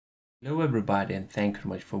Hello everybody and thank you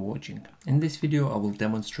very much for watching. In this video I will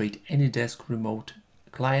demonstrate AnyDesk remote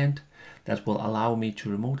client that will allow me to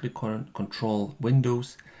remotely control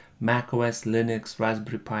Windows, macOS, Linux,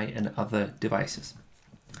 Raspberry Pi and other devices.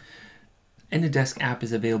 AnyDesk app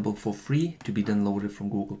is available for free to be downloaded from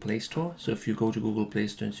Google Play Store. So if you go to Google Play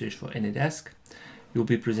Store and search for AnyDesk, you'll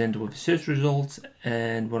be presented with search results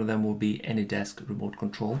and one of them will be AnyDesk remote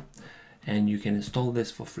control and you can install this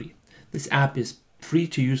for free. This app is free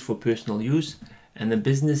to use for personal use, and the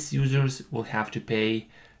business users will have to pay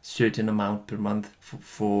certain amount per month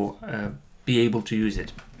for be able to use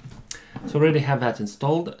it. So I already have that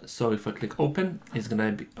installed. So if I click open, it's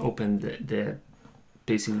gonna open the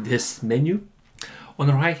basically this menu. On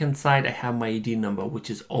the right hand side, I have my ID number,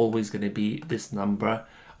 which is always going to be this number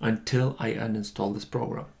until I uninstall this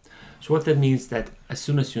program. So what that means that as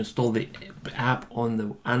soon as you install the app on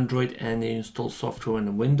the Android and you install software on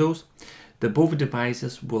the Windows, both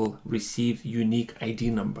devices will receive unique ID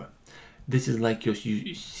number. This is like your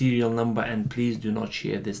serial number, and please do not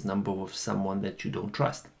share this number with someone that you don't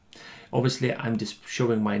trust. Obviously, I'm just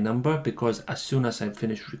showing my number because as soon as I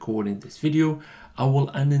finish recording this video, I will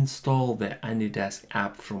uninstall the AnyDesk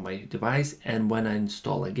app from my device, and when I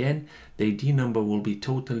install again, the ID number will be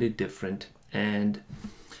totally different, and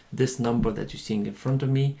this number that you're seeing in front of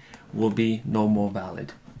me will be no more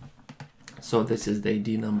valid. So this is the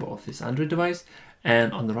ID number of this Android device,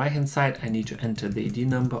 and on the right hand side I need to enter the ID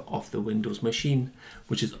number of the Windows machine,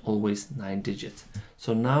 which is always 9 digits.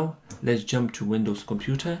 So now let's jump to Windows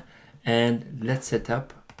computer and let's set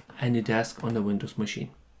up AnyDesk on the Windows machine.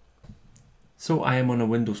 So I am on a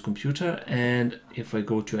Windows computer, and if I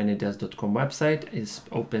go to anydesk.com website, it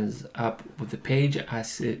opens up with the page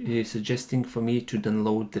suggesting for me to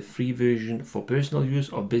download the free version for personal use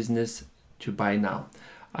or business to buy now.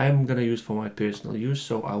 I'm gonna use for my personal use,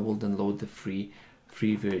 so I will download the free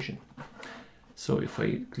version. So if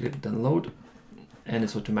I click download, and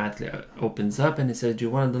it automatically opens up and it says, do you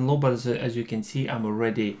want to download? But as you can see, I'm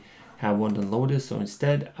already have one downloaded, so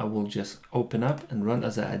instead I will just open up and run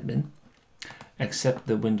as an admin, accept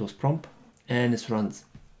the Windows prompt, and it runs.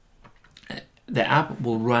 The app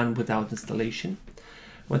will run without installation.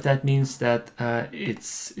 What that means that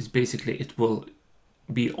it's basically it will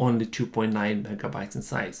be only 2.9 megabytes in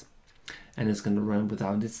size, and it's going to run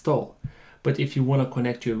without install. But if you want to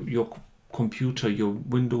connect your computer, your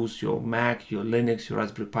Windows, your Mac, your Linux, your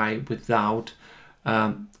Raspberry Pi without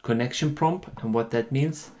connection prompt, and what that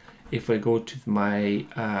means, if I go to my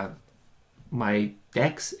my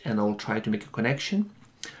DeX and I'll try to make a connection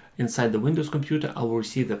inside the Windows computer, I will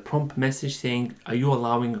receive the prompt message saying, are you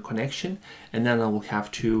allowing a connection? And then I will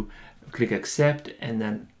have to click accept and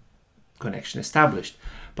then connection established.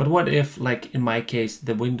 But what if, like in my case,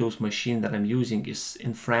 the Windows machine that I'm using is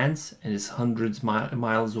in France and is hundreds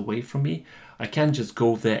miles away from me? I can't just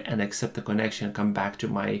go there and accept the connection and come back to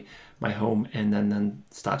my home and then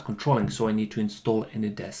start controlling. So I need to install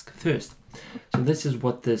AnyDesk first. So this is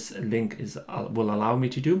what this link will allow me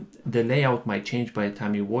to do. The layout might change by the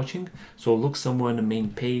time you're watching. So look somewhere on the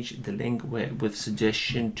main page, the link with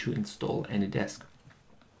suggestion to install AnyDesk.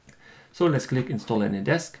 So let's click install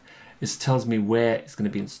AnyDesk. It tells me where it's going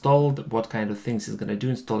to be installed, what kind of things it's going to do.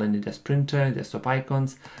 Install AnyDesk printer, desktop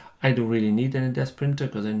icons. I don't really need AnyDesk printer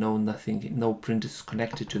because I know no print is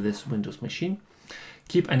connected to this Windows machine.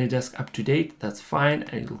 Keep AnyDesk up to date, that's fine,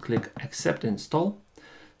 and you'll click accept and install.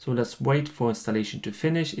 So let's wait for installation to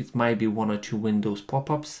finish. It might be 1 or 2 Windows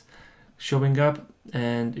pop-ups showing up,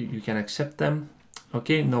 and you can accept them.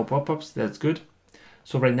 Okay, no pop-ups, that's good.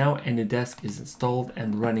 So right now AnyDesk is installed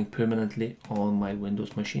and running permanently on my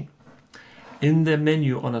Windows machine. In the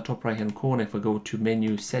menu on the top right hand corner, if I go to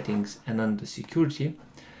menu settings and under security,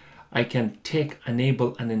 I can tick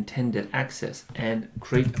enable unintended access and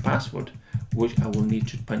create a password, which I will need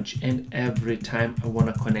to punch in every time I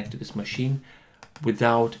want to connect to this machine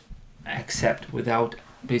without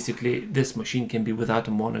basically this machine can be without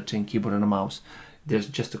a monitor and keyboard and a mouse. There's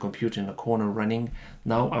just a computer in the corner running.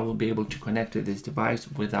 Now I will be able to connect to this device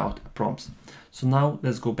without prompts. So now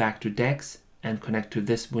let's go back to DeX and connect to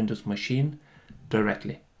this Windows machine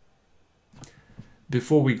directly.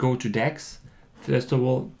 Before we go to DeX, first of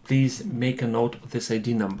all, please make a note of this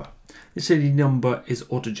ID number. This ID number is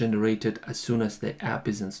auto-generated as soon as the app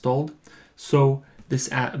is installed. So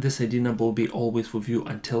this ID number will be always with you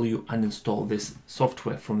until you uninstall this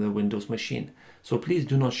software from the Windows machine. So please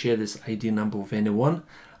do not share this ID number with anyone,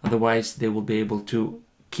 otherwise they will be able to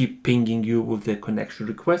keep pinging you with their connection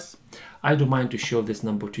requests. I don't mind to show this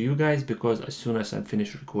number to you guys because as soon as I'm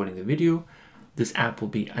finished recording the video, this app will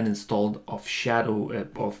be uninstalled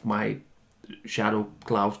of my Shadow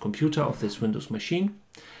Cloud computer of this Windows machine,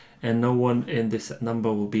 and no one in this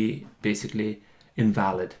number will be basically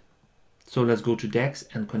invalid. So let's go to DeX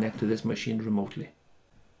and connect to this machine remotely.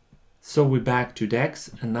 So we're back to DeX,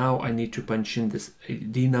 and now I need to punch in this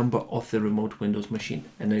ID number of the remote Windows machine.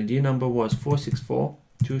 And the ID number was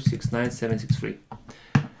 464.269.763.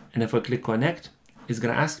 And if I click connect, it's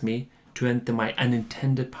going to ask me to enter my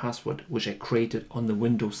unintended password, which I created on the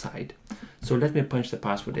Windows side. So let me punch the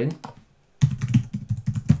password in.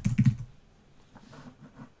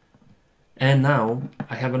 And now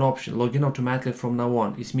I have an option, log in automatically from now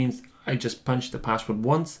on. This means I just punch the password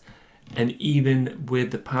once, and even with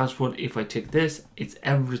the password, if I take this, it's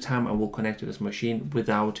every time I will connect to this machine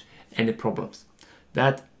without any problems.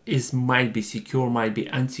 That might be secure, might be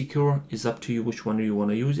unsecure. It's up to you which one you want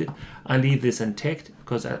to use it. I leave this unticked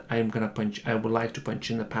because I would like to punch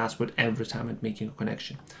in the password every time I'm making a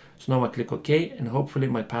connection. So now I click OK, and hopefully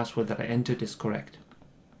my password that I entered is correct.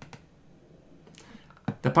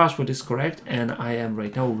 The password is correct, and I am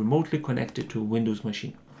right now remotely connected to a Windows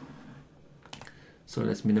machine. So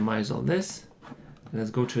let's minimize all this. And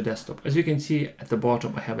let's go to a desktop. As you can see at the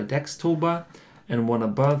bottom, I have a DeX toolbar, and one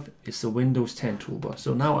above is a Windows 10 toolbar.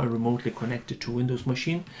 So now I'm remotely connected to Windows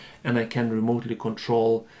machine, and I can remotely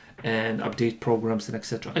control and update programs and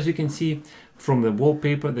etc. As you can see from the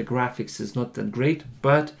wallpaper, the graphics is not that great,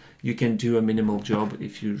 but you can do a minimal job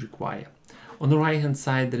if you require. On the right hand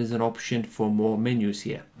side, there is an option for more menus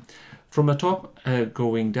here. From the top,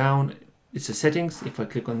 going down, it's the settings. If I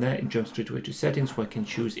click on that, it jumps straight away to settings, where I can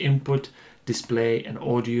choose input, display, and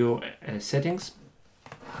audio settings.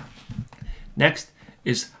 Next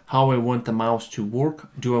is how I want the mouse to work.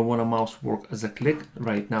 Do I want a mouse work as a click?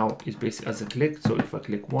 Right now it's basically as a click. So if I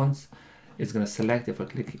click once, it's going to select. If I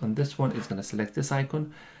click on this one, it's going to select this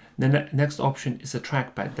icon. Then the next option is a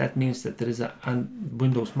trackpad. That means that there is a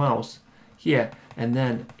Windows mouse here, and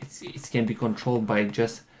then it can be controlled by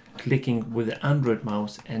just clicking with the Android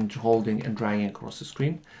mouse and holding and dragging across the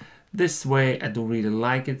screen. This way I don't really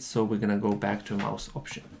like it, so we're gonna go back to a mouse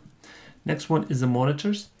option. Next one is the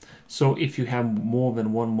monitors. So if you have more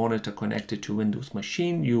than one monitor connected to Windows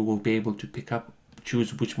machine, you will be able to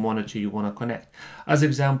choose which monitor you want to connect. As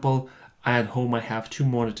example, at home I have two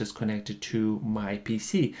monitors connected to my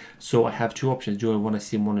PC, so I have two options. Do I want to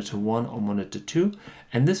see monitor 1 or monitor 2?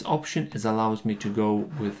 And this option allows me to go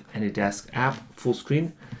with AnyDesk app full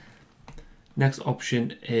screen. Next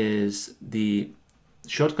option is the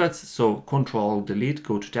shortcuts, so Control Delete,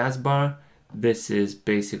 go to taskbar. This is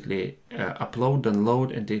basically upload,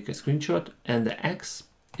 download, and take a screenshot, and the X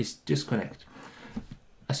is disconnect.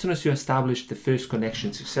 As soon as you establish the first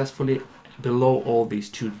connection successfully, below all these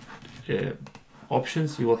two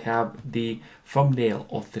options, you will have the thumbnail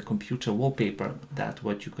of the computer wallpaper, that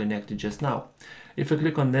what you connected just now. If I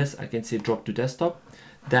click on this, I can see drop to desktop.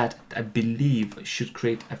 That I believe should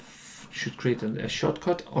create a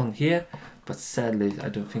shortcut on here, but sadly I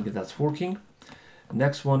don't think that's working.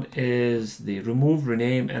 Next one is the remove,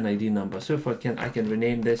 rename, and ID number. So if I can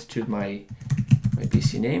rename this to my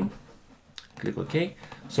PC name. Click OK.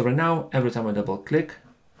 So right now, every time I double click,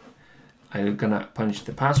 I'm gonna punch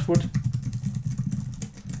the password,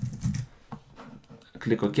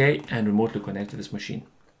 click OK, and remotely connect to this machine.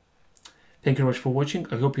 Thank you very much for watching.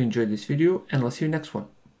 I hope you enjoyed this video, and I'll see you next one.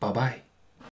 Bye bye.